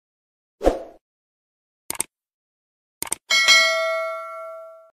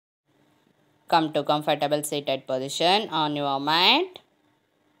Come to comfortable seated position on your mat.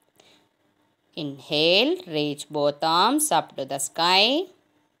 Inhale, reach both arms up to the sky.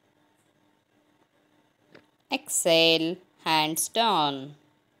 Exhale, hands down.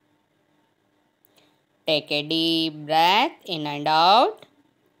 Take a deep breath in and out.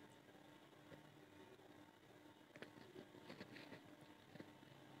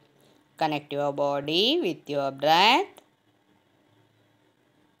 Connect your body with your breath.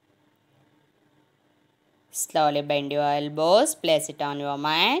 Slowly bend your elbows, place it on your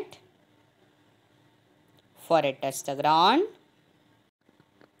mat. Forehead touch the ground.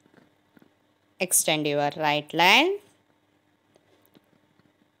 Extend your right leg.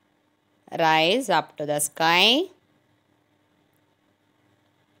 Rise up to the sky.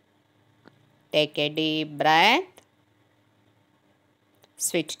 Take a deep breath.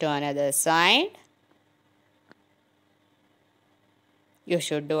 Switch to another side. You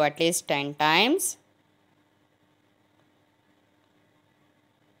should do at least 10 times.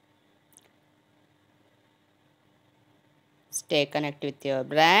 Stay connected with your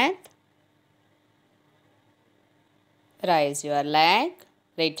breath. Raise your leg.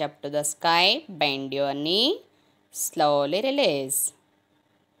 Reach up to the sky. Bend your knee. Slowly release.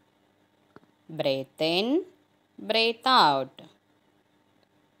 Breathe in. Breathe out.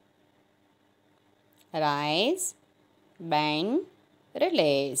 Rise. Bend.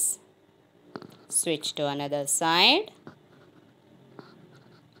 Release. Switch to another side.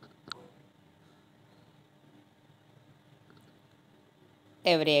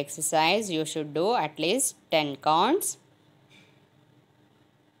 Every exercise you should do at least 10 counts.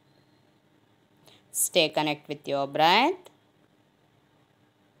 Stay connected with your breath.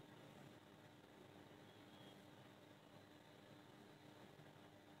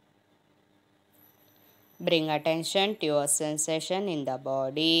 Bring attention to your sensation in the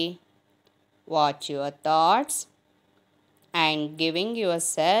body. Watch your thoughts and giving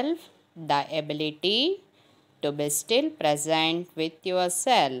yourself the ability to be still present with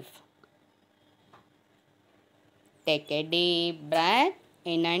yourself. Take a deep breath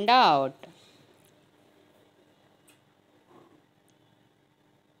in and out.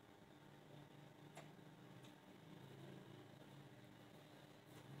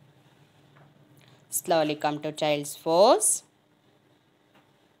 Slowly come to child's pose.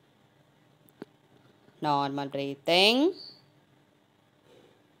 Normal breathing.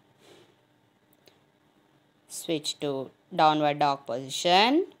 Switch to downward dog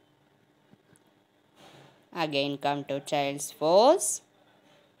position. Again come to child's pose.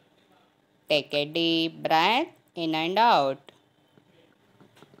 Take a deep breath in and out.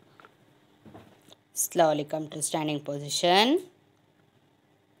 Slowly come to standing position.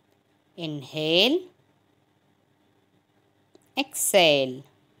 Inhale. Exhale.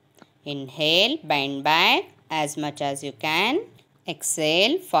 Inhale, bend back as much as you can.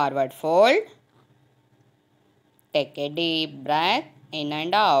 Exhale, forward fold. Take a deep breath in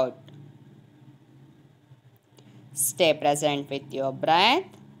and out. Stay present with your breath.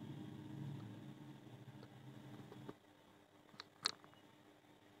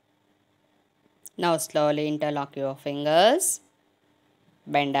 Now slowly interlock your fingers.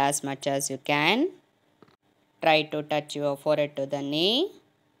 Bend as much as you can. Try to touch your forehead to the knee.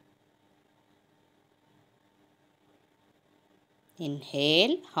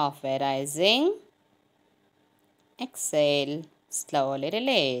 Inhale, halfway rising. Exhale, slowly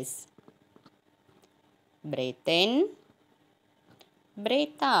release. Breathe in.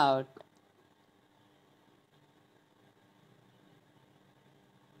 Breathe out.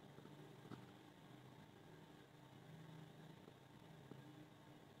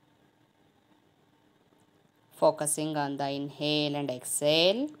 Focusing on the inhale and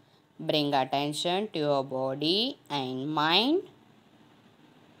exhale, bring attention to your body and mind.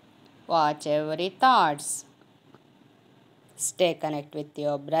 Watch every thoughts. Stay connected with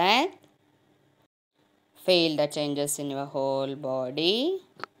your breath. Feel the changes in your whole body.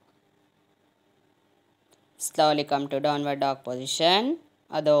 Slowly come to downward dog position,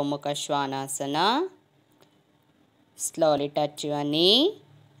 Adho Mukha Svanasana. Slowly touch your knee,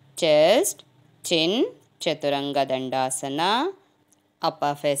 chest, chin, Chaturanga Dandasana,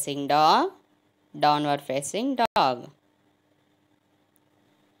 upper facing dog, downward facing dog.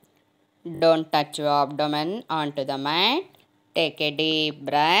 Don't touch your abdomen onto the mat. Take a deep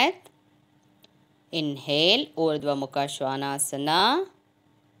breath. Inhale, Urdhva Mukha Svanasana,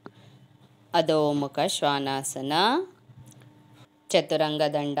 Adho Mukha Svanasana, Chaturanga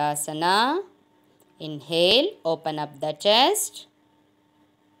Dandasana. Inhale, open up the chest.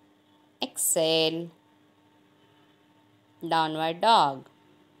 Exhale, downward dog.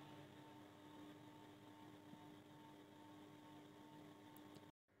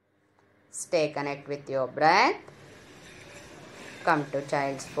 Stay connect with your breath. Come to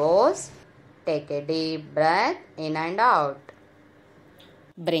child's pose. Take a deep breath in and out.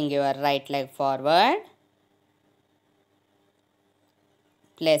 Bring your right leg forward.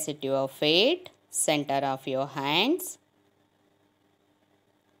 Place it your feet, center of your hands.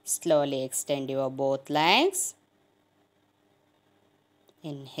 Slowly extend your both legs.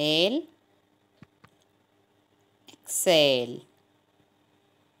 Inhale. Exhale.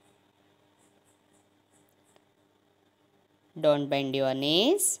 Don't bend your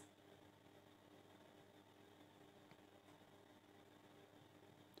knees.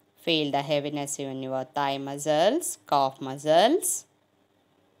 Feel the heaviness in your thigh muscles, calf muscles.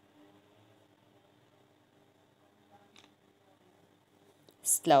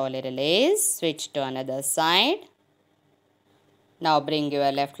 Slowly release. Switch to another side. Now bring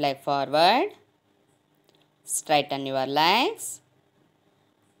your left leg forward. Straighten your legs.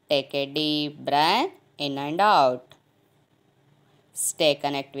 Take a deep breath in and out. Stay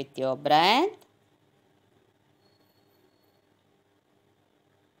connect with your breath.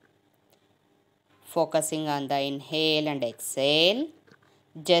 Focusing on the inhale and exhale.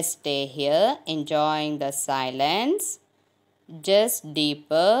 Just stay here, enjoying the silence. Just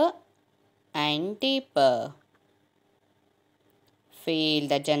deeper and deeper. Feel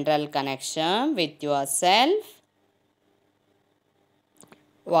the general connection with yourself.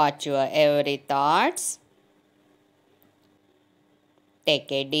 Watch your every thoughts.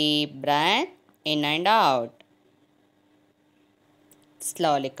 Take a deep breath in and out.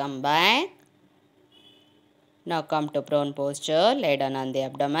 Slowly come back. Now come to prone posture. Lay down on the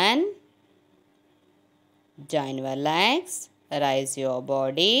abdomen. Join your legs. Rise your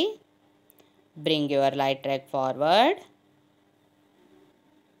body. Bring your right leg forward.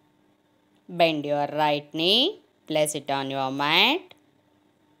 Bend your right knee. Place it on your mat.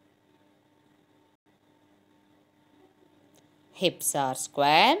 Hips are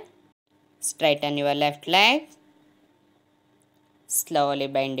square. Straighten your left leg. Slowly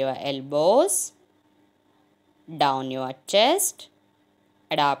bend your elbows. Down your chest.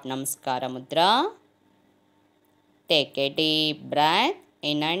 Adopt Namaskara Mudra. Take a deep breath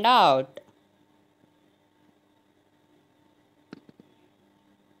in and out.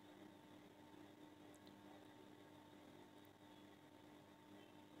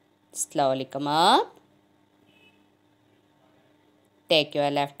 Slowly come up. Take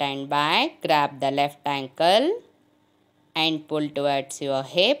your left hand back. Grab the left ankle and pull towards your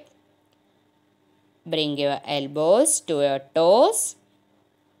hip. Bring your elbows to your toes.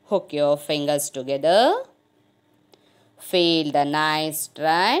 Hook your fingers together. Feel the nice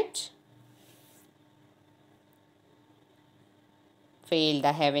stretch. Feel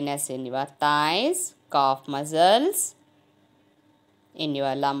the heaviness in your thighs, calf muscles, in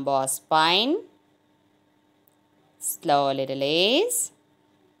your lumbar spine. Slowly release.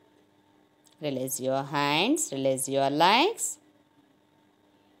 Release your hands, release your legs.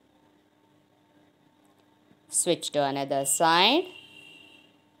 Switch to another side.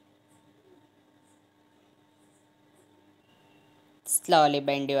 Slowly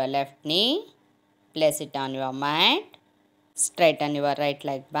bend your left knee. Place it on your mat. Straighten your right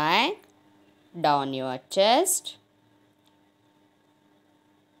leg back. Down your chest.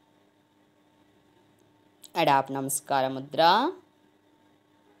 Adopt Namaskara Mudra.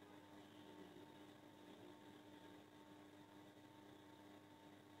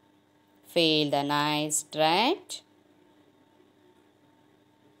 Feel the nice stretch.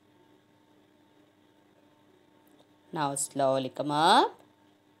 Now slowly come up.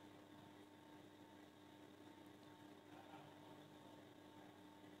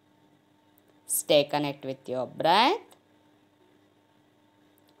 Stay connected with your breath.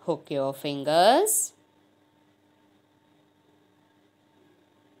 Hook your fingers.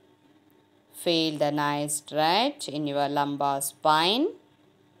 Feel the nice stretch in your lumbar spine.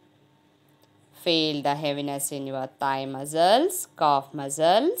 Feel the heaviness in your thigh muscles, calf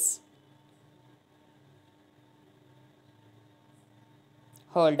muscles.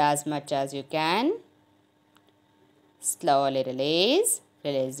 Hold as much as you can. Slowly release.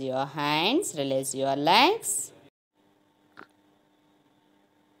 Release your hands, release your legs.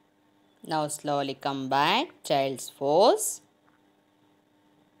 Now slowly come back, child's pose.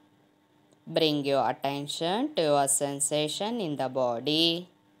 Bring your attention to your sensation in the body.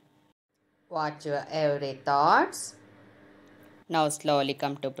 Watch your every thoughts. Now slowly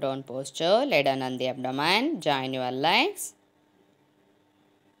come to prone posture. Lay down on the abdomen. Join your legs.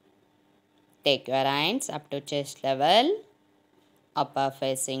 Take your hands up to chest level. Upper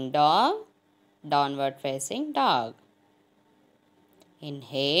facing dog. Downward facing dog.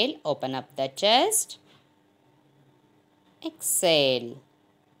 Inhale, open up the chest. Exhale.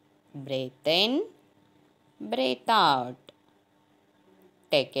 Breathe in, breathe out.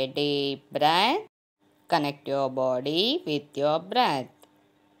 Take a deep breath. Connect your body with your breath.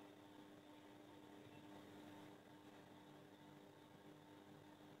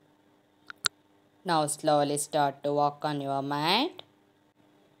 Now slowly start to walk on your mat.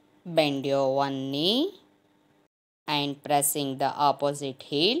 Bend your one knee and pressing the opposite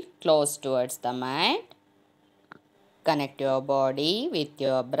heel close towards the mat. Connect your body with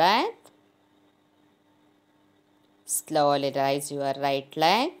your breath. Slowly raise your right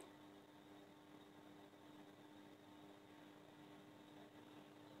leg.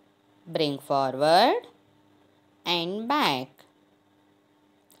 Bring forward and back.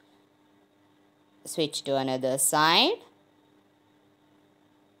 Switch to another side.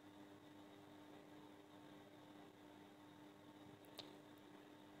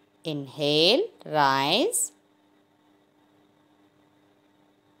 Inhale, rise.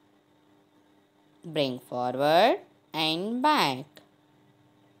 Bring forward and back.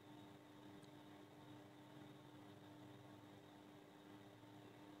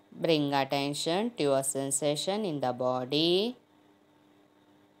 Bring attention to your sensation in the body.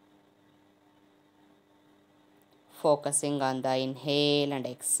 Focusing on the inhale and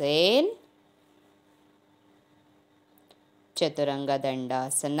exhale. Chaturanga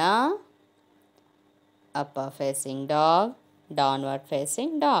Dandasana. Upper facing dog, downward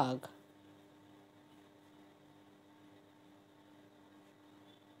facing dog.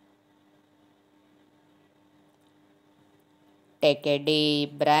 Take a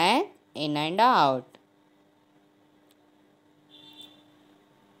deep breath in and out.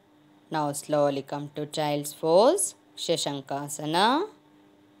 Now slowly come to child's pose, Shashankasana.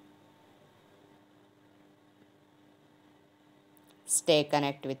 Stay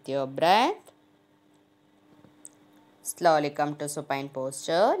connected with your breath. Slowly come to supine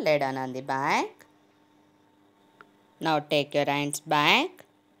posture, lay down on the back. Now take your hands back.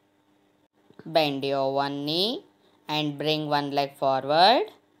 Bend your one knee and bring one leg forward.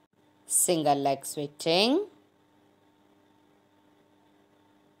 Single leg switching.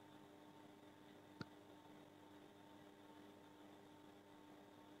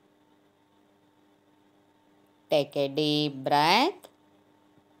 Take a deep breath.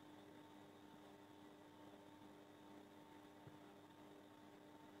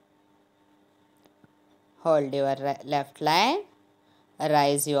 Hold your left leg.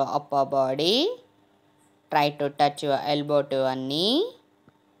 Rise your upper body. Try to touch your elbow to your knee.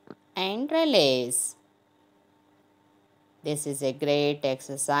 And release. This is a great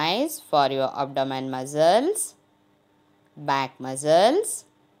exercise for your abdomen muscles, back muscles.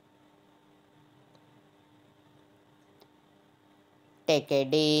 Take a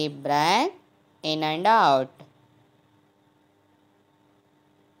deep breath in and out.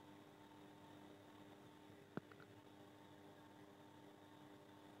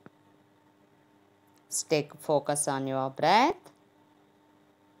 Stay focused on your breath.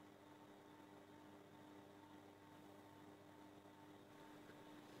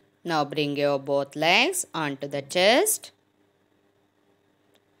 Now bring your both legs onto the chest.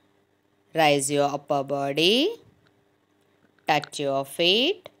 Rise your upper body. Touch your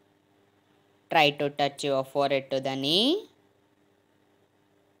feet. Try to touch your forehead to the knee.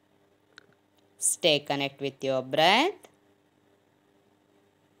 Stay connected with your breath.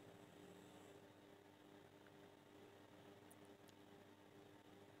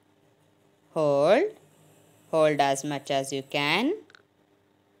 Hold. Hold as much as you can.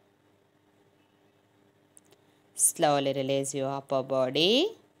 Slowly release your upper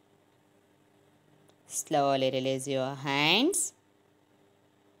body. Slowly release your hands.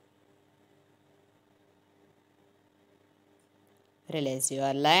 Release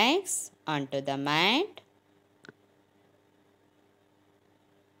your legs onto the mat.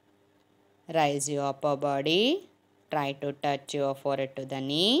 Rise your upper body. Try to touch your forehead to the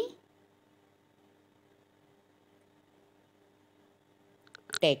knee.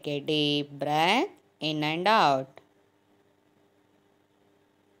 Take a deep breath in and out.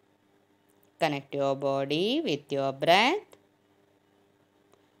 Connect your body with your breath.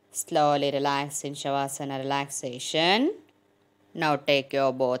 Slowly relax in Shavasana relaxation. Now take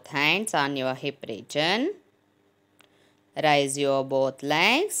your both hands on your hip region. Rise your both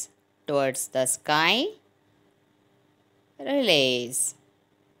legs towards the sky. Release.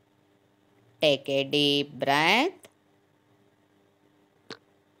 Take a deep breath.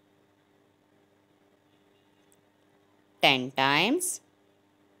 Ten times.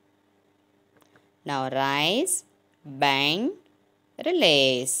 Now rise, bend,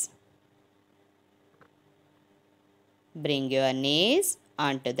 release. Bring your knees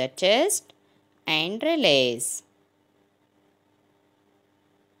onto the chest and release.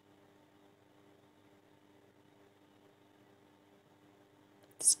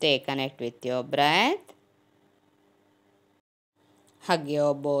 Stay connected with your breath. Hug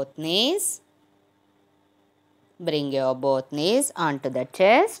your both knees. Bring your both knees onto the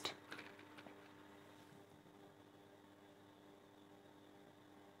chest.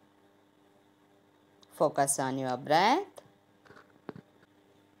 Focus on your breath.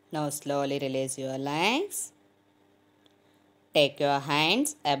 Now slowly release your legs. Take your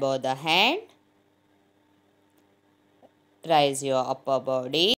hands above the head. Raise your upper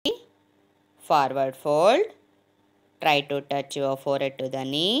body. Forward fold. Try to touch your forehead to the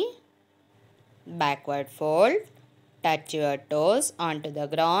knee. Backward fold. Touch your toes onto the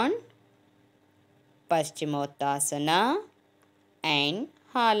ground. Paschimottanasana and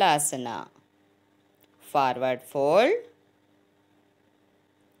Halasana. Forward fold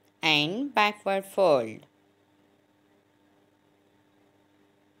and backward fold.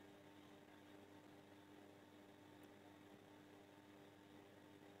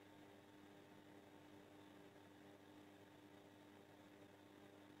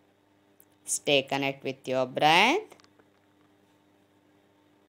 Stay connected with your breath.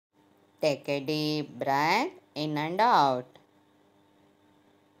 Take a deep breath in and out.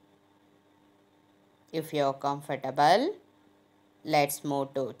 If you are comfortable, let's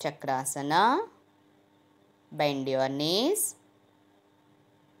move to Chakrasana. Bend your knees.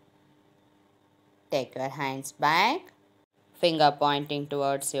 Take your hands back. Finger pointing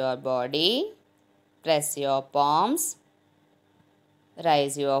towards your body. Press your palms.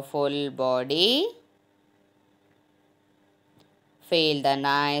 Raise your full body. Feel the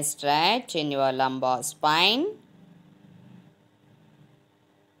nice stretch in your lumbar spine.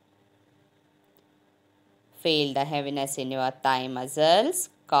 Feel the heaviness in your thigh muscles,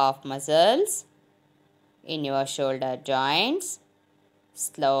 calf muscles, in your shoulder joints.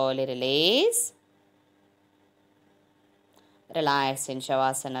 Slowly release. Relax in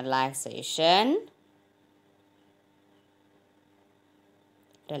Shavasana relaxation.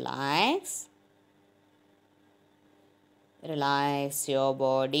 Relax. Relax your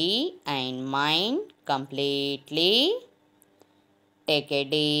body and mind completely. Take a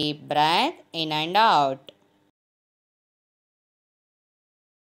deep breath in and out.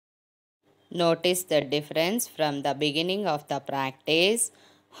 Notice the difference from the beginning of the practice,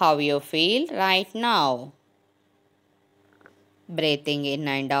 how you feel right now. Breathing in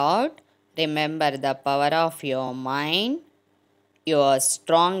and out, remember the power of your mind. You are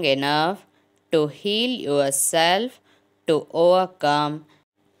strong enough to heal yourself, to overcome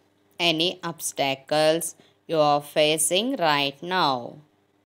any obstacles you are facing right now.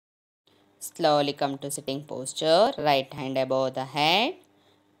 Slowly come to sitting posture, right hand above the head,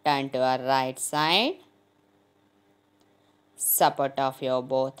 turn to your right side. Support of your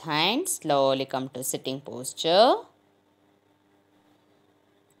both hands, slowly come to sitting posture.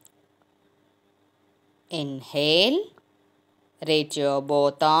 Inhale, reach your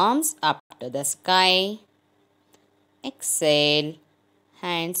both arms up to the sky. Exhale,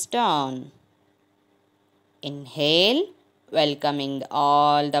 hands down. Inhale, welcoming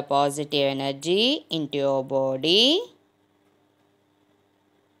all the positive energy into your body.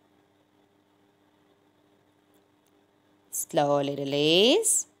 Slowly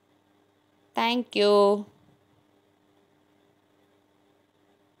release. Thank you.